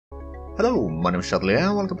Hello, my name is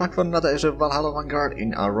Zhatelier, welcome back for another episode of Valhalla Vanguard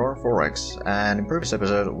in Aurora 4X. And in previous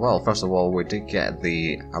episode, well, first of all, we did get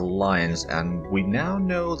the Alliance, and we now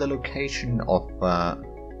know the location of,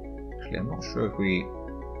 actually, I'm not sure if we...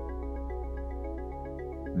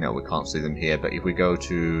 No, we can't see them here, but if we go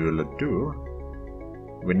to Ledure,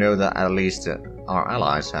 we know that at least our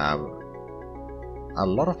allies have a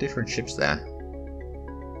lot of different ships there.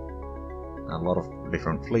 A lot of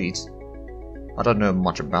different fleets. I don't know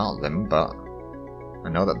much about them, but I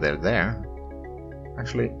know that they're there.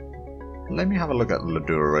 Actually, let me have a look at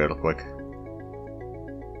Ledure real quick.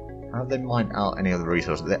 Have they mined out any of the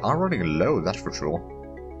resources? They are running low, that's for sure.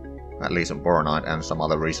 At least on boronite and some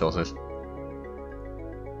other resources.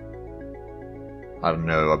 I don't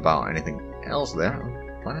know about anything else there.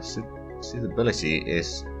 Planet suitability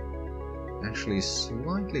is actually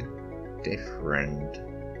slightly different.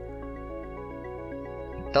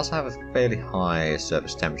 It does have a fairly high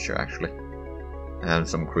surface temperature, actually, and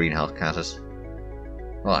some greenhouse gases.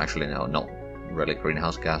 Well, actually, no, not really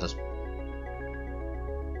greenhouse gases.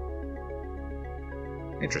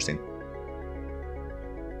 Interesting.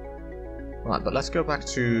 Right, but let's go back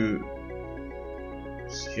to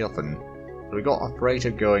Zhatelier. So we got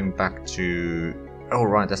Operator going back to... Oh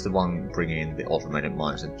right, that's the one bringing in the automated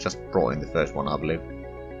mines. It just brought in the first one, I believe.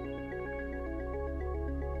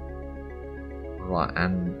 Right,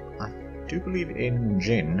 and I do believe in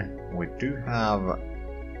Jin we do have...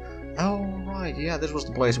 Oh right, yeah, this was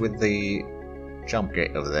the place with the jump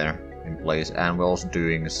gate over there in place, and we're also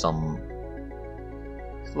doing some...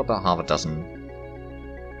 Still about half a dozen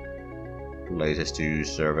places to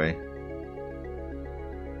survey.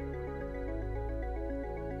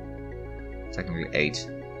 Technically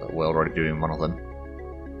 8, but we're already doing one of them.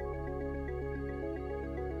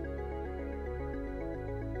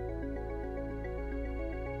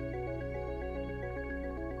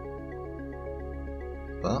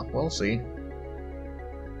 But we'll see.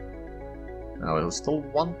 Now it was still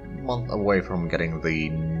 1 month away from getting the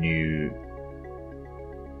new...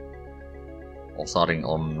 or starting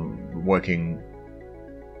on working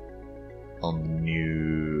on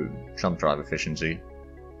new jump drive efficiency.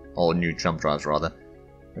 Or new jump drives, rather.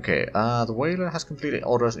 Okay, the Whaler has completed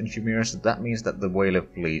orders in Chimera, so that means that the Whaler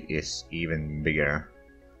fleet is even bigger.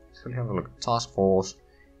 So we have a look at Task Force.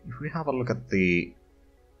 If we have a look at the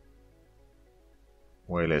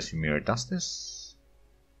Whaler Chimera, does this...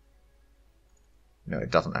 No,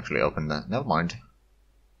 it doesn't actually open that. Never mind.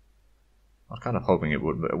 I was kind of hoping it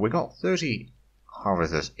would, but we got 30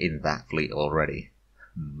 harvesters in that fleet already.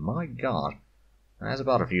 My god, that's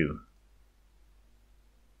about a few.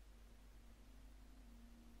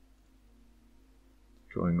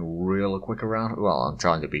 Going real quick around. Well, I'm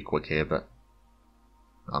trying to be quick here, but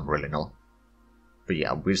I'm really not. But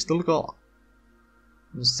yeah, we've still got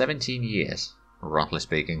 17 years, roughly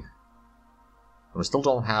speaking. We still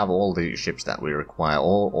don't have all the ships that we require,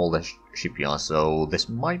 all the shipyards, so this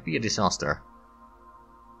might be a disaster.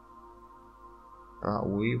 But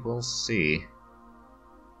we will see.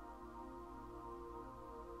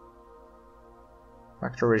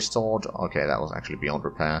 Factory restored. Okay, that was actually beyond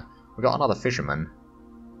repair. We got another fisherman.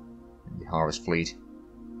 The harvest fleet.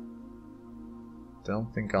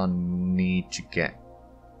 Don't think I need to get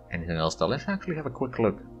anything else though. Let's actually have a quick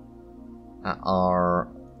look at our...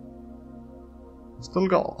 Still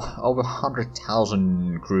got over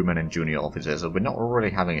 100,000 crewmen and junior officers, so we're not really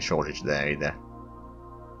having a shortage there either.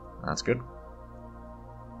 That's good.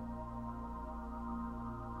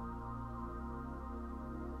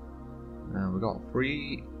 We got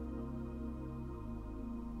 3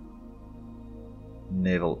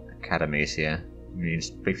 naval academies here.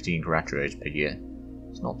 Means 15 graduates per year.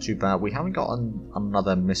 It's not too bad. We haven't got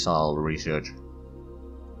another missile research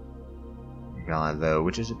guy though,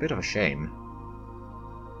 which is a bit of a shame.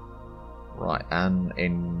 Right, and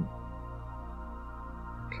in...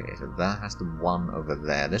 Okay, so that has the one over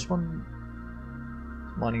there. This one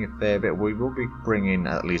is mining a fair bit. We will be bringing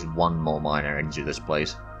at least one more miner into this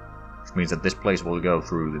place, which means that this place will go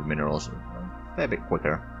through the minerals a fair bit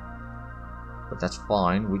quicker. But that's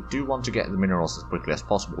fine. We do want to get the minerals as quickly as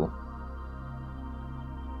possible.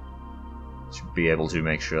 To be able to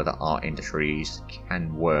make sure that our industries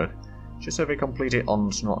can work. Just survey completed on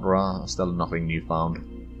Snotra, still nothing new found.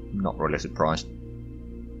 Not really surprised.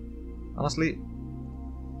 Honestly,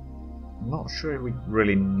 I'm not sure if we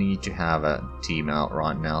really need to have a team out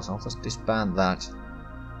right now, so I'll just disband that.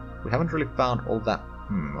 We haven't really found all that...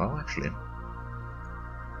 well actually...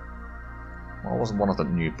 Well, wasn't one of the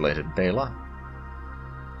new bladed Bela?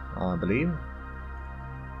 I believe.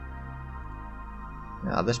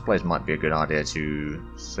 Yeah, this place might be a good idea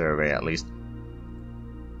to survey at least.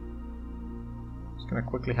 gonna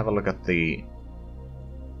quickly have a look at the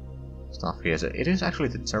stuff here. So it is actually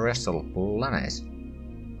the terrestrial planet.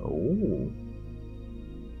 Oh.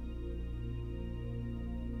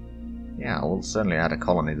 Yeah, we'll certainly add a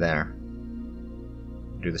colony there.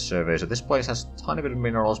 Do the survey. So this place has a tiny bit of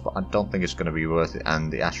minerals, but I don't think it's going to be worth it.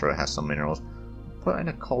 And the asteroid has some minerals. Put in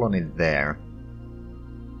a colony there.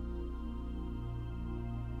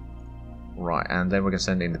 Right, and then we can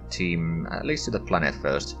send in the team, at least to the planet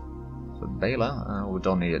first. So Bela, we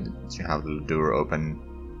don't need to have the door open.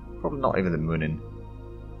 Probably not even the moon in.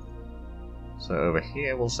 So over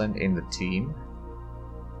here we'll send in the team.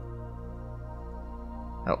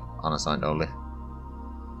 Oh, unassigned only.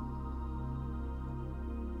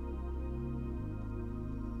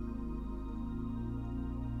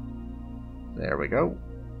 There we go.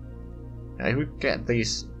 Now if we get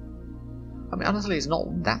these... I mean, honestly, it's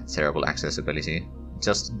not that terrible accessibility.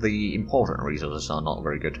 Just the important resources are not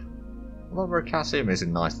very good. Although calcium is a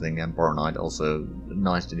nice thing, and boronite also a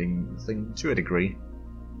nice thing to a degree.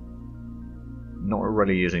 Not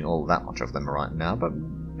really using all that much of them right now, but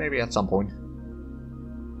maybe at some point.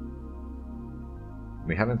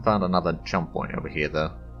 We haven't found another jump point over here,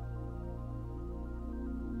 though.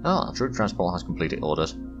 Ah, troop transport has completed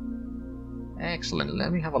orders. Excellent,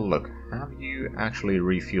 let me have a look. Have you actually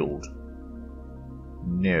refueled?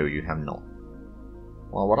 No, you have not.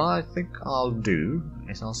 Well, what I think I'll do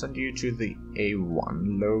is I'll send you to the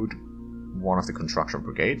A1, load one of the construction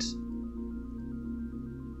brigades.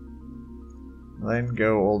 Then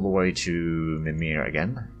go all the way to Mimir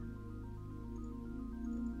again.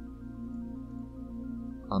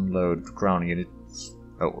 Unload ground units.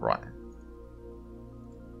 Oh, right.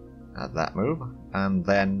 Add that move. And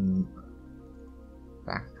then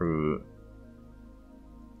back through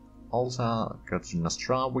Alta, go to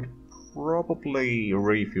Nostra. We'd probably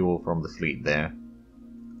refuel from the fleet there.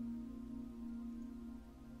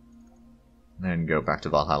 Then go back to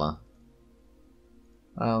Valhalla.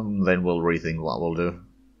 Then we'll rethink what we'll do.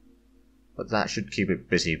 But that should keep it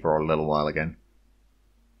busy for a little while again.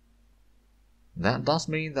 That does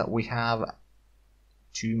mean that we have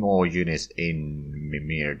 2 more units in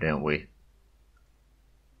Mimir, don't we?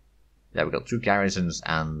 Yeah, we've got 2 garrisons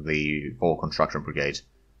and the 4 construction brigades.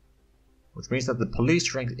 Which means that the police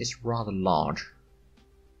strength is rather large.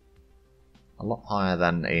 A lot higher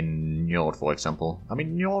than in Njord, for example. I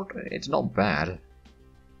mean, Njord, it's not bad.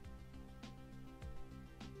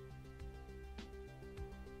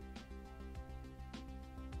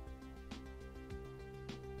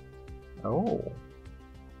 Oh.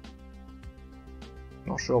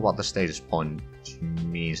 Not sure what the status point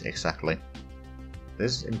means exactly.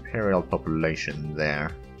 There's Imperial population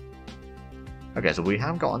there. Okay, so we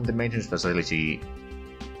have gotten the maintenance facility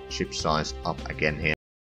ship size up again here.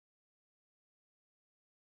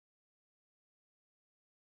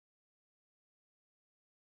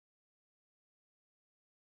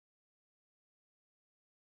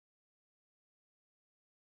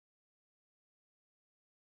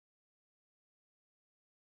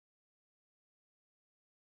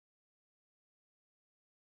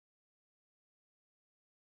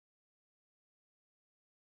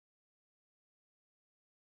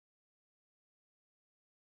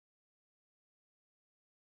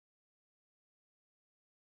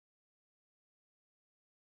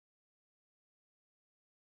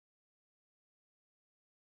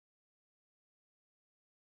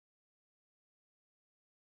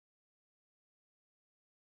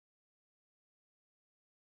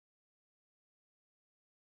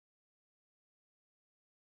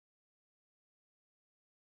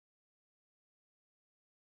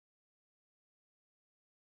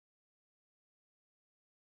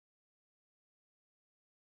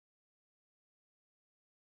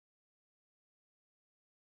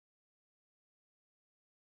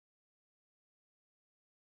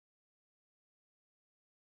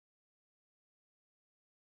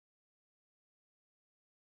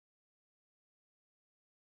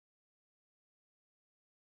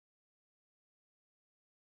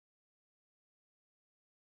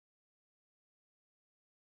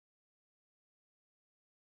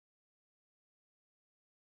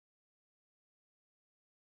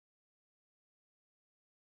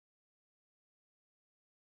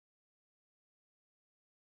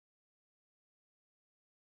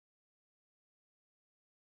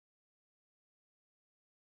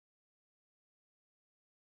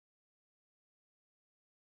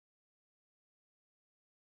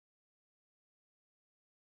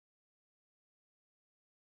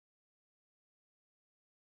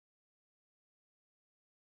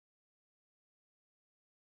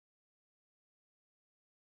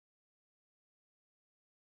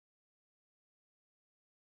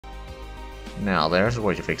 Now, there's a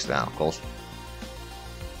way to fix that, of course.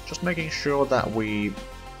 Just making sure that we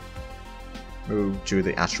move to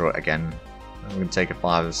the asteroid again. And we can take a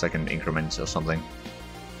 5-second increment or something.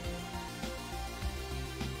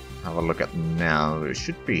 Have a look at now. It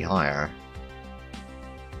should be higher.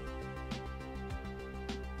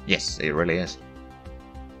 Yes, it really is.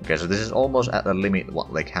 Okay, so this is almost at the limit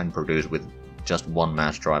what they can produce with just one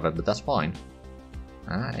mass driver, but that's fine.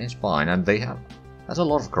 That is fine, and they have... That's a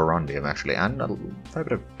lot of corundium, actually, and a fair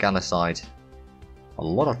bit of gallicite, a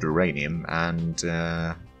lot of uranium, and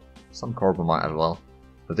some carbonite as well.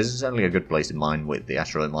 But this is certainly a good place to mine with the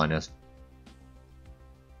asteroid miners.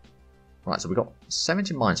 Right, so we got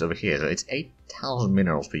 70 mines over here, so it's 8,000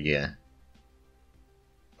 minerals per year.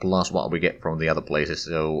 Plus what we get from the other places,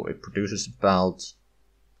 so it produces about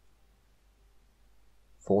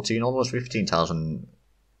 14, almost 15,000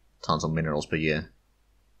 tons of minerals per year.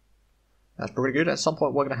 That's pretty good. At some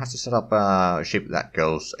point we're going to have to set up a ship that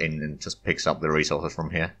goes in and just picks up the resources from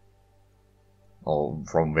here. Or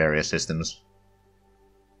from various systems.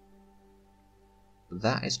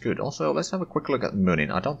 That is good. Also, let's have a quick look at Moonin.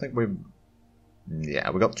 I don't think we've... Yeah,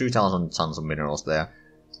 we got 2,000 tons of minerals there.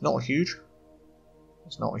 It's not huge.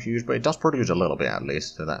 It's not huge, but it does produce a little bit at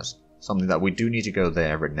least. So that's something that we do need to go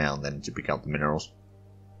there every now and then to pick up the minerals.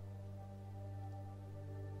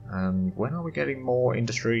 And when are we getting more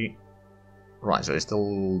industry? Right, so it's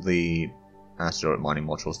still the asteroid mining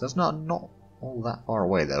modules. That's not all that far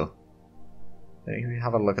away though. If we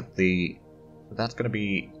have a look at the... That's going to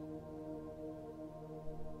be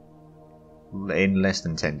in less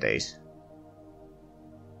than 10 days.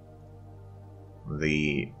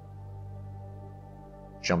 The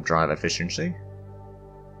jump drive efficiency.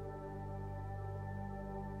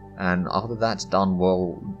 And after that's done,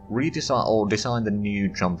 we'll redesign or design the new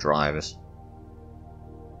jump drivers.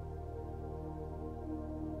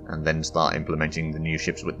 And then start implementing the new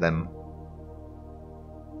ships with them.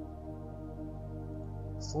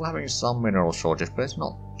 Still having some mineral shortage, but it's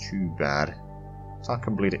not too bad. So I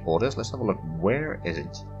completed orders. Let's have a look. Where is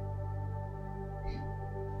it?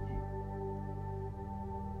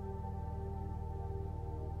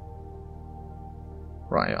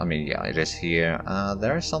 Right, I mean, yeah, it is here.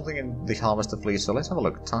 There is something in the harvester fleet, so let's have a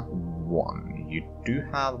look. Task 1. You do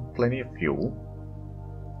have plenty of fuel.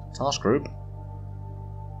 Task group.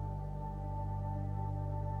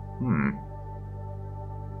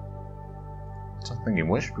 So I'm thinking,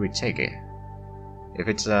 where should we take it? If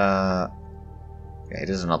it's, yeah, it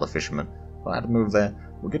is another fisherman. If I had to move there,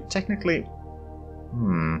 we could technically...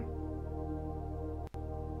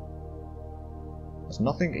 There's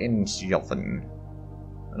nothing in Zhatelier.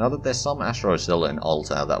 I know that there's some asteroids still in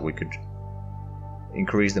Alta that we could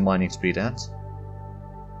increase the mining speed at.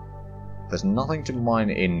 There's nothing to mine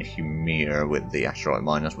in Humir with the asteroid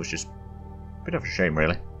miners, which is a bit of a shame,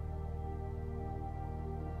 really.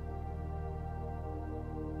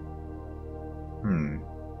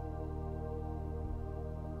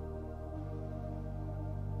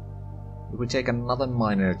 If we take another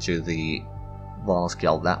miner to the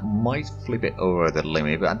Valhalla, that might flip it over the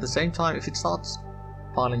limit, but at the same time, if it starts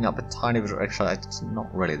piling up a tiny bit of extra, it's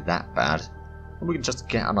not really that bad. We can just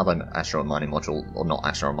get another asteroid mining module, or not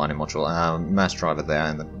asteroid mining module, mass driver there,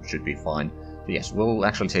 and then it should be fine. But yes, we'll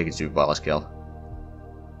actually take it to Valhalla.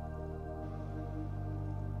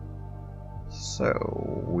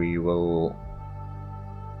 So, we will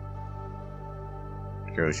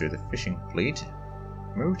go to the fishing fleet,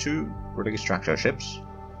 move to release tractor ships,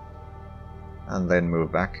 and then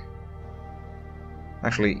move back.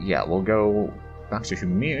 Actually, yeah, we'll go back to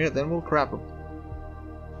Humir, then we'll grab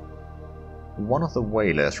one of the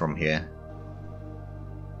whalers from here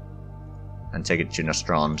and take it to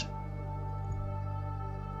Nostrand.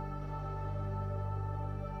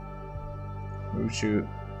 Move to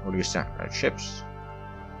release tractor ships,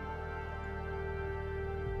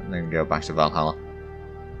 and then go back to Valhalla.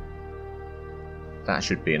 That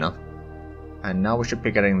should be enough. And now we should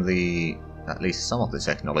be getting the... at least some of the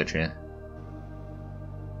technology,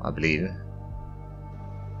 I believe.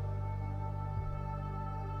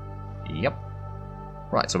 Yep.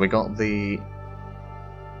 Right, so we got the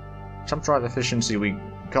jump drive efficiency, we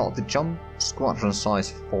got the jump squadron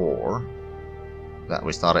size 4 that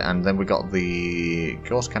we started, and then we got the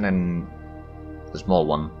ghost cannon, the small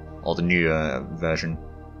one, or the new version.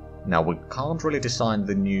 Now we can't really design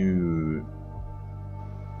the new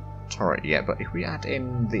turret yet, but if we add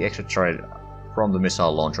in the extra turret from the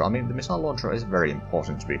missile launcher, I mean the missile launcher is very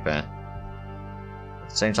important, to be fair. At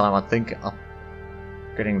the same time, I think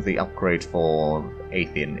getting the upgrade for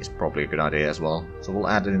Athean is probably a good idea as well. So we'll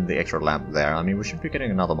add in the extra lamp there. I mean, we should be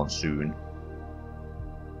getting another one soon.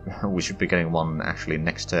 we should be getting one actually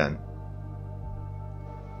next turn.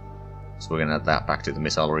 So we're gonna add that back to the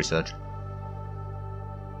missile research.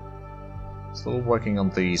 Still working on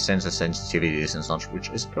the sensor sensitivities and such, which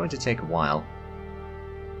is going to take a while.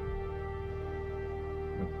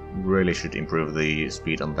 We really should improve the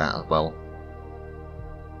speed on that as well.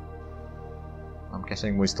 I'm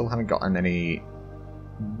guessing we still haven't gotten any...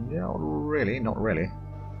 Yeah, not really.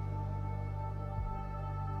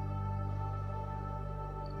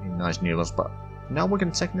 Any nice new ones, but now we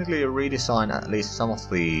can technically redesign at least some of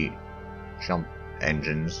the jump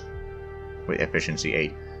engines with efficiency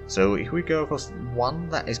 8. So if we go for one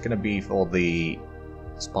that is going to be for the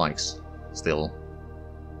spikes still,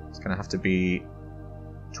 it's going to have to be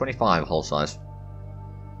 25 hull size.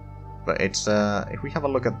 But it's, if we have a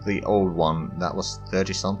look at the old one, that was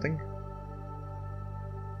 30 something.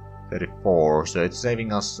 34, so it's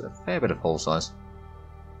saving us a fair bit of hull size.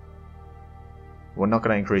 We're not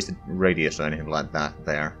going to increase the radius or anything like that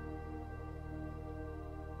there.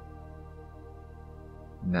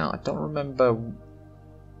 Now, I don't remember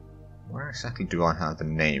where exactly do I have the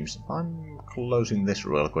names. If I'm closing this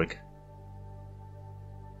real quick,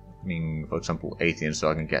 opening, for example, Athean, so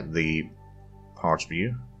I can get the parts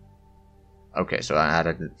view. Okay, so I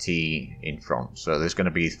added the T in front, so there's going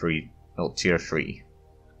to be tier 3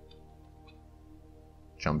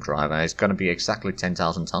 jump driver. It's going to be exactly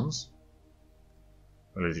 10,000 tons.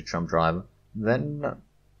 Ability jump driver. Then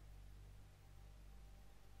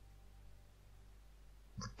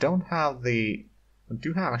we don't have the... We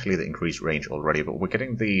do have actually the increased range already, but we're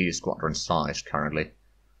getting the squadron size currently.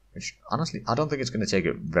 Which, honestly, I don't think it's going to take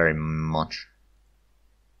it very much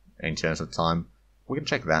in terms of time. We can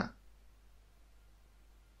check that.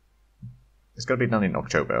 It's going to be done in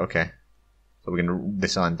October, okay. So we can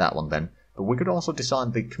design that one then. But we could also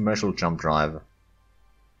design the commercial jump drive,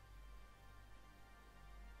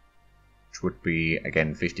 which would be,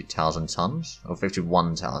 again, 50,000 tons, or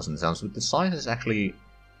 51,000 tons. But the size is actually,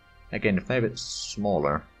 again, a fair bit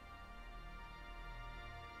smaller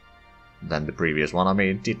than the previous one. I mean,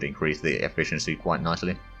 it did increase the efficiency quite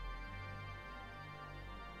nicely.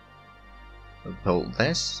 We'll pull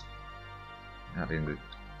this, add in the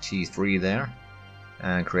T3 there,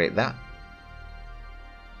 and create that.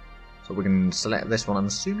 So we can select this one. I'm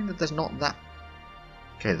assuming that there's not that...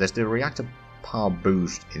 Okay, there's the reactor power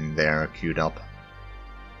boost in there queued up,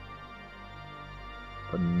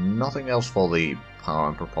 but nothing else for the power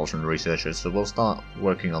and propulsion researchers, so we'll start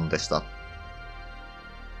working on this stuff.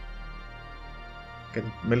 Get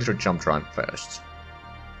military jump drive first,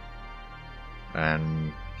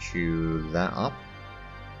 and queue that up,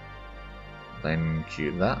 then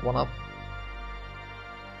queue that one up.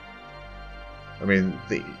 I mean,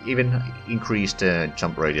 the even increased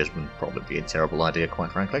jump radius would probably be a terrible idea,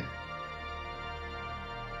 quite frankly.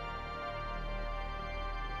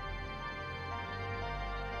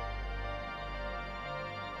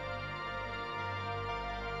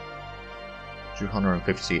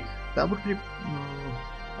 That would be...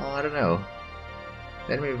 I don't know.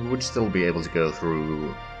 The enemy would still be able to go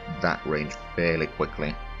through that range fairly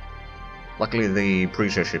quickly. Luckily the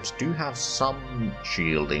pre-share ships do have some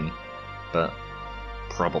shielding, but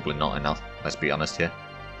probably not enough, let's be honest here.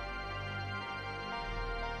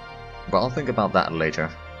 But I'll think about that later.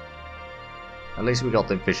 At least we got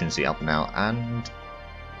the efficiency up now, and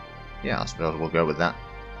yeah, I suppose we'll go with that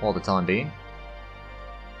for the time being.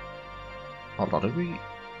 Hold on, did we...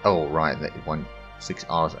 Oh, right, that went 6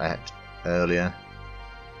 hours ahead earlier.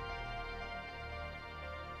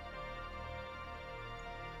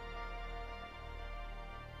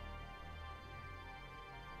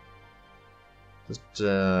 Just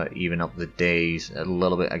even up the days a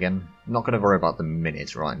little bit again. Not going to worry about the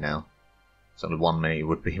minutes right now. So 1 minute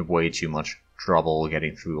would be way too much trouble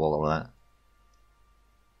getting through all of that.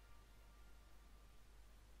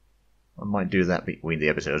 I might do that between the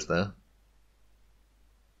episodes though.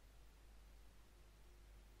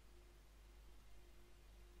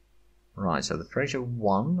 Right, so the Fraser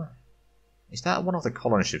 1... Is that one of the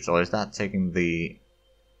colony ships, or is that taking the...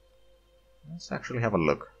 Let's actually have a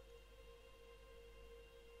look.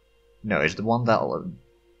 No, it's the one that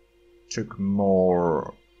took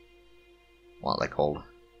more... What are they called?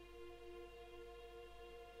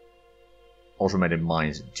 Automated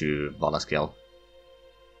mines to Valhalla.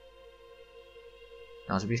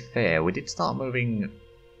 Now, to be fair, we did start moving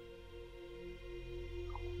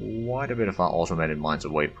quite a bit of our automated mines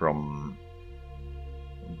away from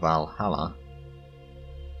Valhalla,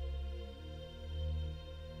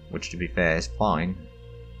 which, to be fair, is fine.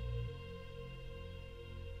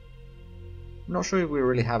 I'm not sure if we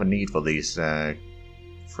really have a need for these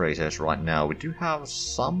freighters right now. We do have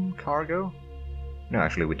some cargo. No,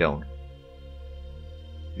 actually we don't.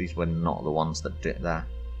 These were not the ones that did that.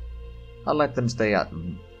 I'll let them stay at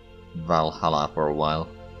Valhalla for a while.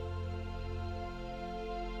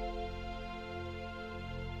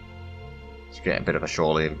 To get a bit of a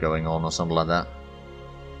shore leave going on or something like that.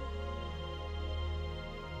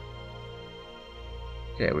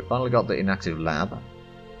 Okay, we finally got the inactive lab.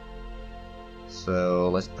 So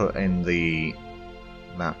let's put in the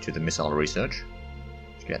map to the missile research.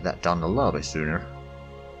 To get that done a little bit sooner.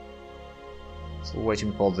 Still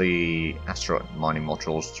waiting for the asteroid mining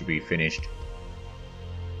modules to be finished.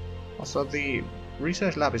 Also, the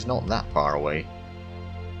research lab is not that far away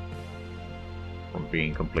from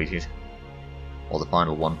being completed. Or the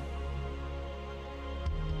final one.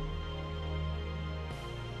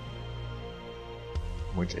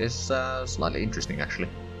 Which is slightly interesting, actually.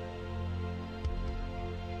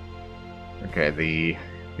 Okay, the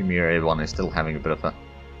Ymir A1 is still having a bit of a...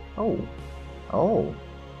 Oh!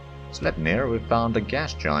 Zhatelier, we found a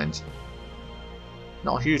gas giant.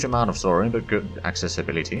 Not a huge amount of soaring, but good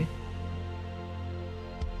accessibility.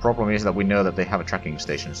 Problem is that we know that they have a tracking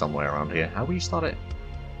station somewhere around here. Have we started...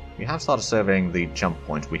 We have started surveying the jump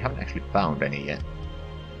points. We haven't actually found any yet.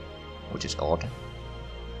 Which is odd.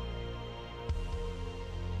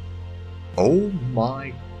 Oh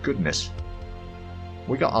my goodness.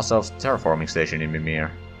 We got ourselves a terraforming station in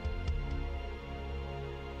Mimir.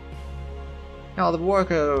 Now the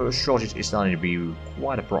worker shortage is starting to be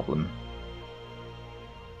quite a problem.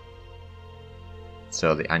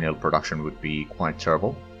 So the annual production would be quite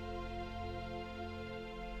terrible.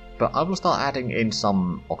 But I will start adding in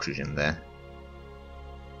some oxygen there.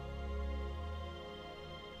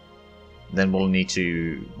 Then we'll need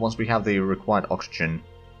to, once we have the required oxygen,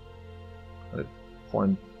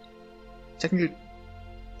 technically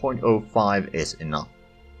 0.05 is enough,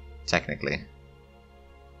 technically.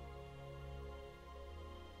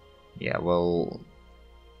 Yeah, we'll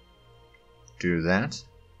do that.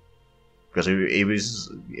 Because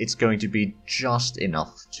it's going to be just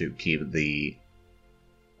enough to keep the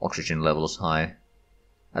oxygen levels high.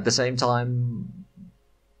 At the same time,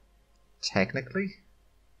 technically,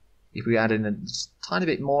 if we add in a tiny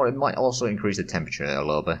bit more, it might also increase the temperature a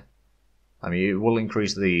little bit. I mean, it will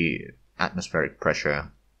increase the atmospheric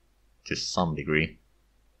pressure to some degree.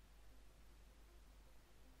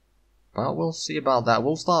 But we'll see about that.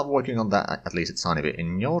 We'll start working on that at least a tiny bit.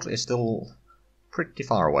 And Njord is still pretty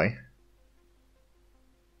far away.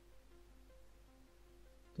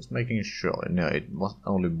 Just making sure. No, it was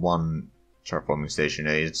only one terraforming station.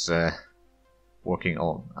 It's working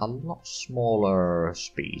on a lot smaller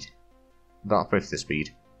speed. About 50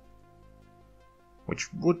 speed.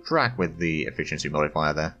 Which would track with the efficiency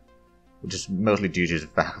modifier there. Which is mostly due to the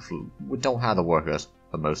fact that we don't have the workers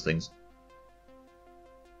for most things.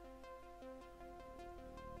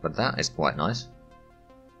 But that is quite nice.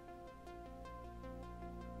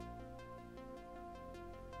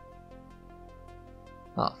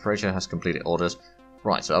 Ah, Fraser has completed orders.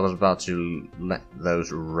 Right, so I was about to let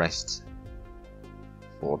those rest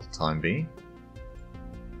for the time being.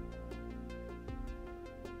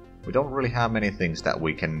 We don't really have many things that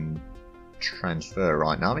we can transfer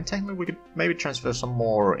right now. I mean, technically we could maybe transfer some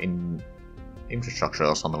more in infrastructure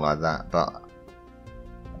or something like that, but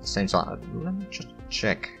at the same time, let me just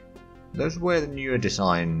check. Those were the newer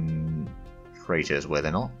design freighters, were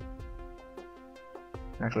they not?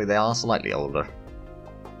 Actually, they are slightly older.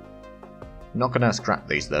 Not gonna scrap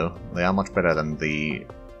these though. They are much better than the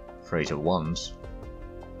freighter 1s.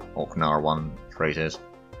 Or Knar 1 freighters.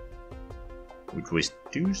 Which we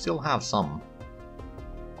do still have some.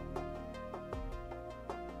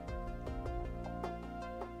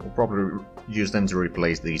 We'll probably use them to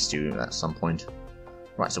replace these two at some point.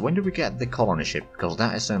 Right, so when do we get the colony ship? Because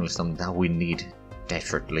that is certainly something that we need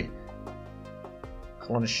desperately.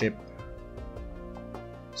 Colony ship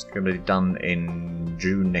is going to be done in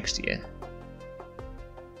June next year.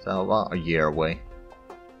 So about a year away.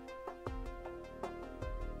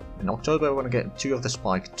 In October we're going to get 2 of the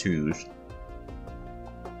Spike 2s.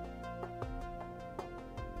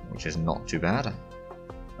 Which is not too bad.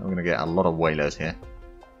 We're going to get a lot of whalers here.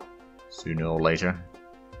 Sooner or later.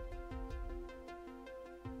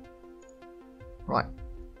 Right.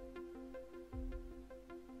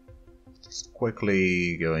 Just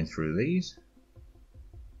quickly going through these.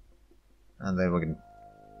 And then we're going to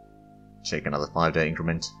take another 5-day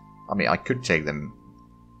increment. I mean, I could take them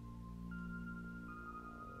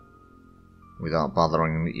without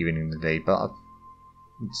bothering even in the day, but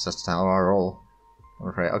it's just how I roll. I'm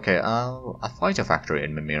afraid. Okay, a fighter factory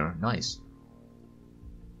in Mimir. Nice.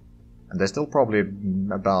 And there's still probably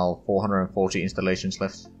about 440 installations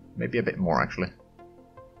left. Maybe a bit more, actually.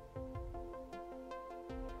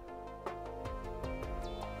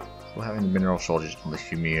 Still having the mineral shortage on the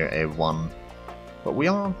Humir A1. But we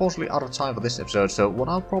are unfortunately out of time for this episode, so what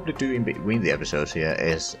I'll probably do in between the episodes here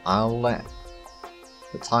is I'll let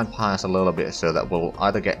the time pass a little bit so that we'll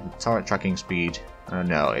either get the turret tracking speed.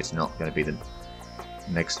 No, it's not going to be the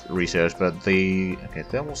next research, but the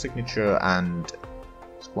thermal signature and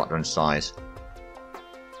squadron size.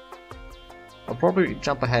 I'll probably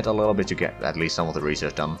jump ahead a little bit to get at least some of the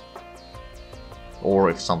research done.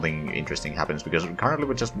 Or if something interesting happens, because currently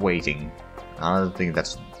we're just waiting. I don't think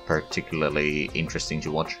that's particularly interesting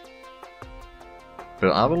to watch.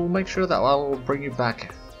 But I will make sure that I'll bring you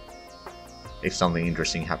back if something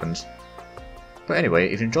interesting happens. But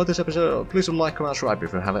anyway, if you enjoyed this episode, please do like, comment, subscribe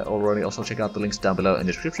if you haven't already. Also check out the links down below in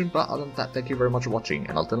the description. But other than that, thank you very much for watching,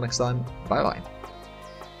 and until next time, bye bye.